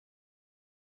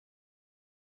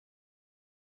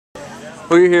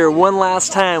We're here one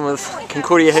last time with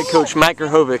Concordia head coach Mike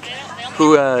Grahovac,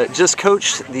 who just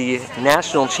coached the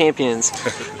national champions.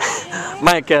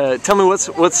 Mike, tell me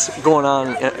what's going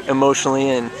on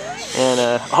emotionally and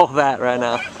all that right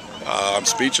now. I'm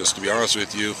speechless, to be honest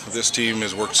with you. This team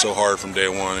has worked so hard from day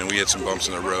one, and we had some bumps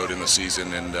in the road in the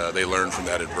season, and they learned from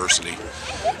that adversity.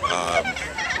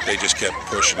 They just kept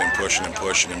pushing and pushing and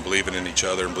pushing and believing in each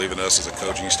other and believing in us as a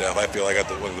coaching staff. I feel like I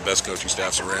got one of the best coaching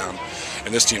staffs around,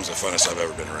 and this team's the funnest I've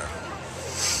ever been around.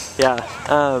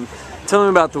 Yeah. Tell me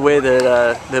about the way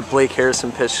that Blake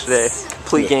Harrison pitched today.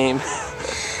 Complete game.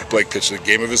 Blake pitched the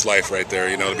game of his life right there.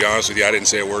 You know, to be honest with you, I didn't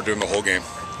say a word during the whole game.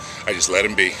 I just let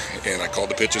him be, and I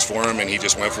called the pitches for him, and he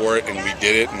just went for it, and we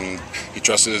did it, and he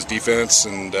trusted his defense,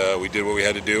 and we did what we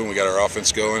had to do, and we got our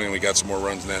offense going, and we got some more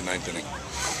runs in that ninth inning.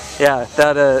 Yeah,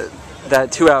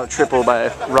 that two-out triple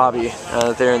by Robbie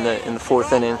there in the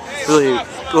fourth inning really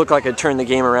looked like it turned the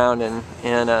game around, and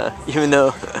even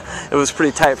though it was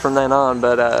pretty tight from then on,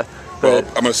 but well,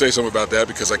 I'm going to say something about that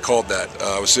because I called that.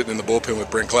 I was sitting in the bullpen with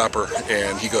Brent Clapper,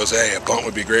 and he goes, "Hey, a bunt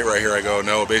would be great right here." I go,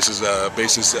 "No, bases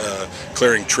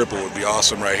clearing triple would be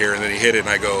awesome right here." And then he hit it, and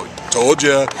I go, "Told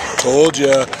ya,"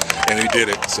 and he did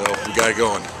it. So we got it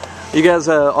going. You guys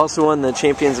also won the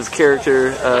Champions of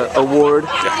Character award,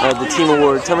 the team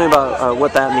award. Tell me about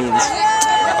what that means.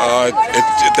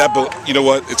 You know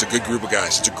what? It's a good group of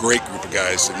guys. It's a great group of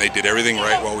guys, and they did everything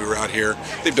right while we were out here.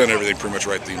 They've done everything pretty much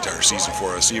right the entire season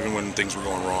for us, even when things were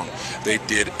going wrong. They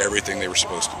did everything they were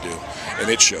supposed to do, and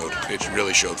it showed. It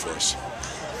really showed for us.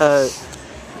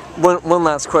 One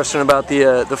last question about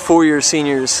the four-year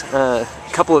seniors, a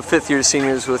couple of fifth-year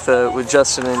seniors with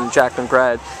Justin and Jack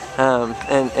McBride,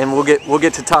 and we'll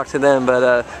get to talk to them.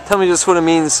 But tell me just what it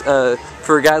means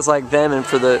for guys like them and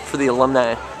for the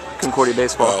alumni. Concordia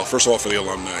baseball. Well, first of all, for the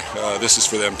alumni, this is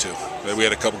for them too. We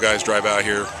had a couple guys drive out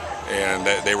here, and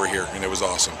they were here, and it was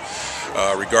awesome.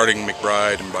 Regarding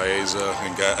McBride and Baeza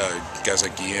and guys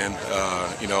like Guillen,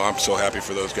 you know, I'm so happy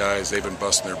for those guys. They've been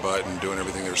busting their butt and doing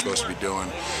everything they were supposed to be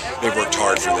doing. They've worked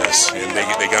hard for this, and they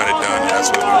got it done. That's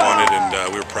what we wanted,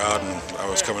 and we were proud, and I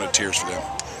was coming to tears for them.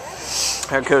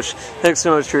 All right, Coach, thanks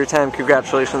so much for your time.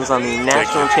 Congratulations on the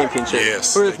National Championship.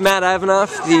 Yes. We're with Matt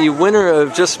Ivanoff, the winner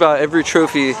of just about every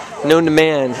trophy known to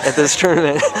man at this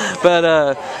tournament.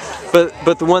 But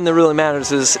the one that really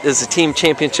matters is the team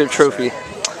championship trophy.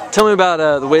 Tell me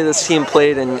about the way this team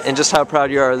played and just how proud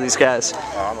you are of these guys.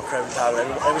 I'm incredibly proud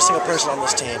of every single person on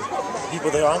this team. The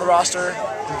people that are on the roster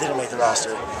and didn't make the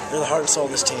roster. They're the heart and soul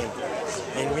of this team.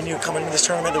 And we knew coming into this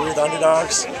tournament that we were the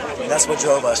underdogs, and that's what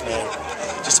drove us, man.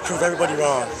 Just to prove everybody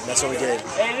wrong, and that's what we did.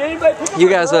 You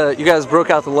guys broke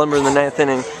out the lumber in the ninth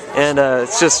inning, and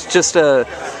it's just a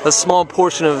small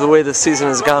portion of the way the season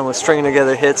has gone with stringing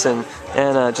together hits and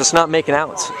just not making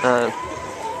outs.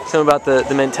 Tell me about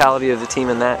the mentality of the team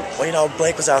in that. Well, you know,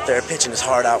 Blake was out there pitching his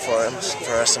heart out for us,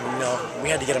 and you know, we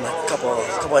had to get him a couple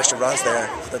extra runs there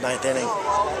for the ninth inning.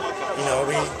 You know,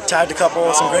 we tagged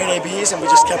some great ABs, and we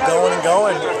just kept going and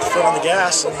going with the foot on the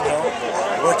gas, and you know,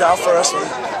 it worked out for us.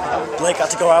 And Blake got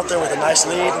to go out there with a nice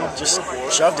lead and just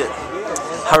shoved it.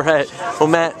 All right. Well,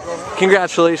 Matt,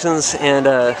 congratulations, and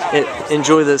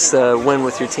enjoy this win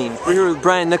with your team. We're here with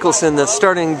Brian Nicholson, the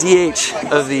starting DH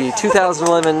of the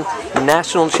 2011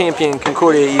 National Champion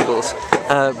Concordia Eagles.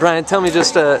 Brian, tell me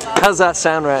just how's that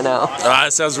sound right now?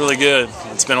 It sounds really good.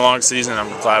 It's been a long season. I'm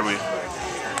glad we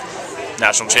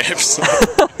national champs.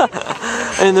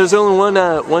 And there's only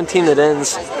one team that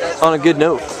ends on a good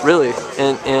note, really,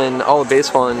 in all of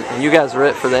baseball, and you guys are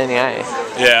it for the NAIA.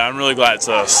 Yeah, I'm really glad it's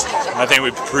us. I think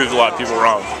we proved a lot of people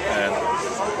wrong, and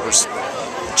we're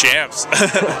champs.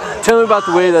 Tell me about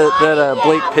the way that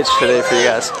Blake pitched today for you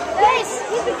guys.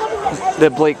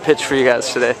 That Blake pitched for you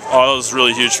guys today. Oh, it was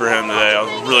really huge for him today. I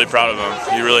was really proud of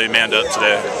him. He really manned up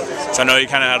today. So I know he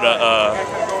kind of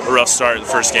had a rough start in the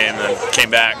first game, and then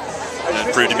came back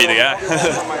and proved to be the guy.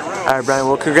 All right, Brian.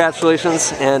 Well,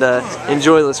 congratulations, and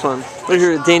enjoy this one. We're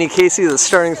here with Danny Casey, the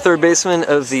starting third baseman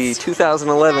of the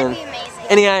 2011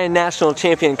 NAIA National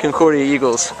Champion Concordia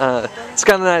Eagles. It's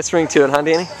got a nice ring to it, huh,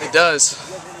 Danny? It does.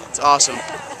 It's awesome.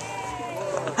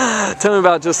 Tell me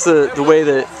about just the way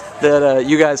that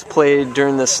you guys played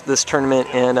during this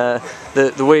tournament, and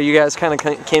the way you guys kind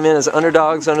of came in as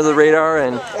underdogs under the radar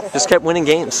and just kept winning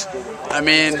games. I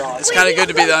mean, it's kind of good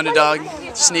to be the underdog,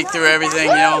 sneak through everything,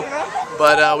 you know.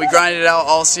 But we grinded it out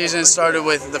all season. It started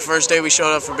with the first day we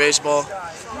showed up for baseball,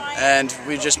 and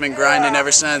we've just been grinding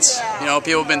ever since. You know,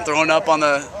 people have been throwing up on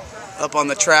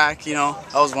the track. You know,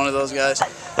 I was one of those guys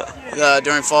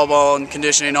during fall ball and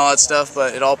conditioning and all that stuff.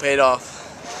 But it all paid off.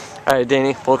 All right,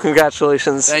 Danny. Well,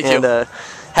 congratulations. Thank you. And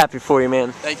Happy for you,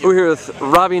 man. Thank you. We're here with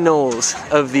Robbie Knowles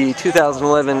of the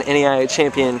 2011 NAIA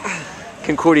champion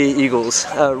Concordia Eagles.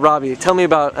 Robbie, tell me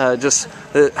about just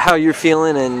how you're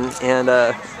feeling and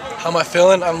how am I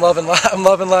feeling? I'm loving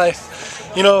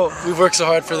life. You know, we've worked so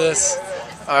hard for this.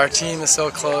 Our team is so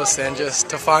close, and just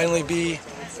to finally be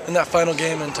in that final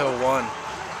game and to won,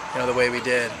 you know, the way we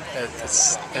did,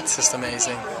 it's just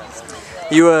amazing.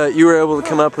 You were able to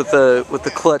come up with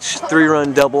the clutch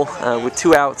 3-run double with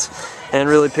 2 outs and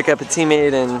really pick up a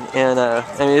teammate, and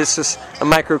I mean, it's just a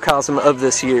microcosm of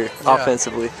this year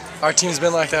offensively. Our team's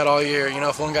been like that all year. You know,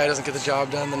 if one guy doesn't get the job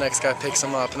done, the next guy picks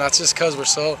him up, and that's just because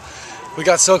we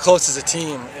got so close as a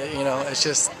team. You know, it's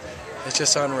just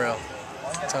unreal.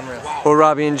 It's unreal. Well,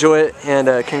 Robbie, enjoy it,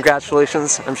 and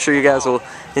congratulations. I'm sure you guys will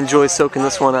enjoy soaking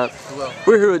this one up.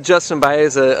 We're here with Justin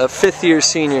Baeza, a 5th-year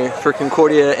senior for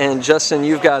Concordia, and Justin,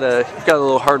 you've got a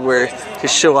little hardware to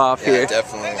show off here. Yeah,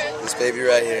 definitely. This baby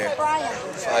right here.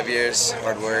 5 years,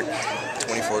 hard work,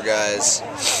 24 guys.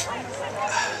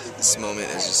 This moment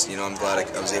is just, you know, I'm glad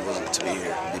I was able to be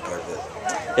here and be part of it.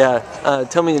 Yeah,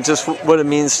 tell me just what it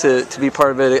means to be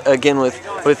part of it again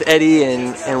with Eddie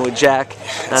and with Jack.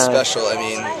 It's special. I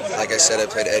mean, like I said, I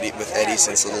played with Eddie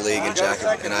since Little League, and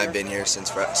Jack and I have been here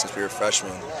since we were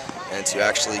freshmen. And to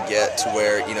actually get to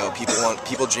where, you know,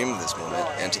 people dream of this moment,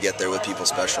 and to get there with people as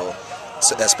special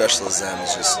as them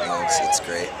is just, you know, it's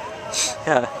great.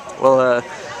 Yeah. Well,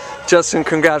 Justin,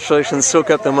 congratulations. Soak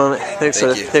up the moment. Thanks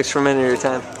for a minute of your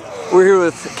time. We're here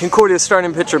with Concordia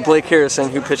starting pitcher Blake Harrison,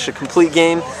 who pitched a complete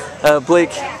game.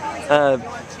 Blake,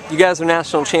 you guys are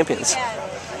national champions.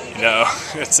 You know,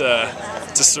 it's a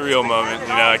surreal moment. You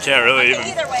know, I can't really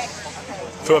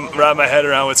even wrap my head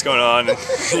around what's going on. And,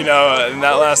 you know, in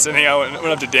that last inning, I went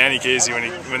up to Danny Casey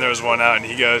when there was 1 out, and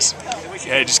he goes,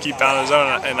 "Hey, just keep pounding the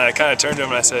zone." And I kind of turned to him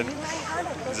and I said,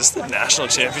 "Is this the national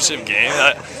championship game?"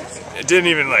 It didn't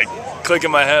even like click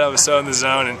in my head. I was so in the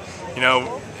zone, and you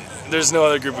know, there's no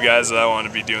other group of guys that I want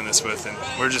to be doing this with, and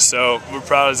we're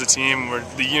proud as a team.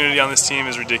 The unity on this team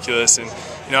is ridiculous, and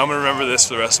you know, I'm gonna remember this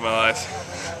for the rest of my life.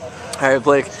 All right,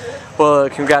 Blake. Well,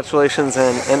 congratulations,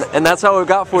 and that's all we've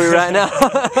got for you right now.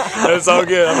 It's all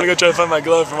good. I'm gonna go try to find my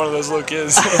glove from one of those little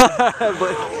kids.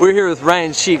 We're here with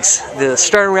Ryan Cheeks, the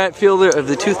starting right fielder of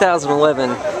the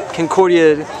 2011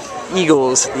 Concordia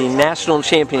Eagles, the national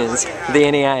champions of the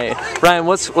NAIA. Ryan,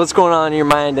 what's going on in your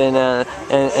mind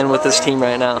and with this team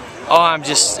right now? Oh, I'm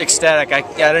just ecstatic.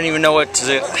 I don't even know what to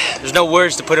do. There's no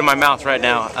words to put in my mouth right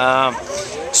now.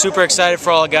 Super excited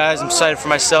for all the guys. I'm excited for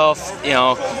myself. You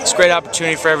know, it's a great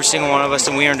opportunity for every single one of us,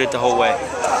 and we earned it the whole way.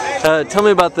 Tell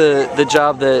me about the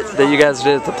job that you guys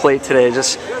did at the plate today.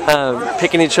 Just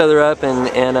picking each other up and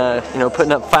you know,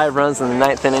 putting up 5 runs in the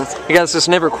 9th inning. You guys just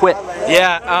never quit.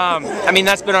 Yeah, I mean,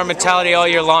 that's been our mentality all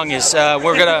year long. Is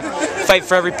we're gonna fight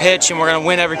for every pitch, and we're gonna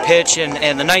win every pitch.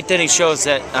 And the 9th inning shows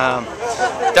that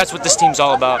that's what this team's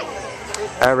all about.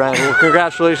 All right, Ryan. Well,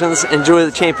 congratulations. Enjoy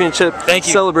the championship. Thank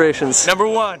you. Celebrations. Number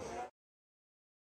 1.